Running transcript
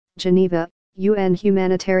Geneva, UN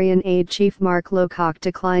humanitarian aid chief Mark Lowcock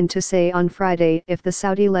declined to say on Friday if the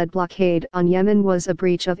Saudi-led blockade on Yemen was a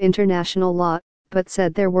breach of international law, but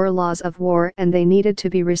said there were laws of war and they needed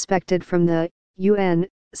to be respected from the UN.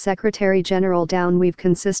 Secretary-General Down. We've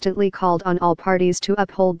consistently called on all parties to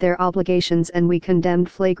uphold their obligations and we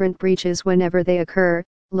condemned flagrant breaches whenever they occur,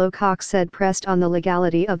 Lowcock said. Pressed on the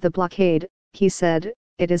legality of the blockade, he said,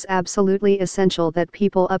 "It is absolutely essential that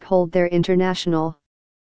people uphold their international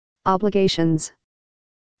obligations.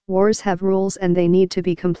 Wars have rules and they need to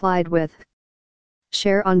be complied with."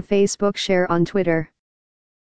 Share on Facebook, share on Twitter.